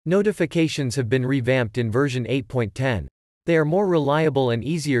Notifications have been revamped in version 8.10. They are more reliable and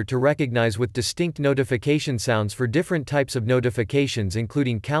easier to recognize with distinct notification sounds for different types of notifications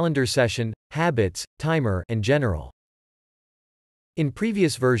including calendar session, habits, timer, and general. In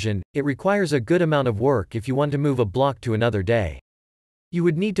previous version, it requires a good amount of work if you want to move a block to another day. You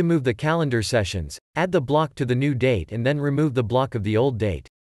would need to move the calendar sessions, add the block to the new date and then remove the block of the old date.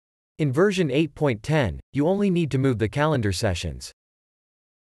 In version 8.10, you only need to move the calendar sessions.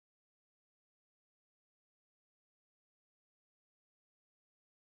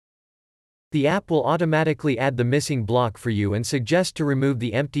 The app will automatically add the missing block for you and suggest to remove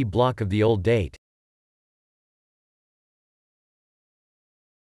the empty block of the old date.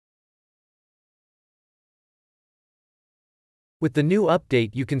 With the new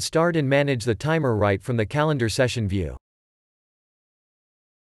update, you can start and manage the timer right from the calendar session view.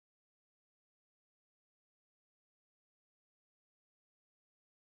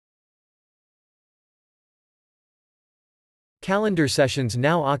 Calendar sessions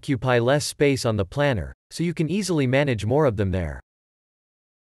now occupy less space on the planner, so you can easily manage more of them there.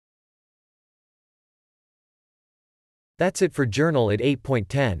 That's it for Journal at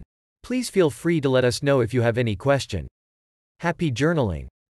 8.10. Please feel free to let us know if you have any question. Happy journaling!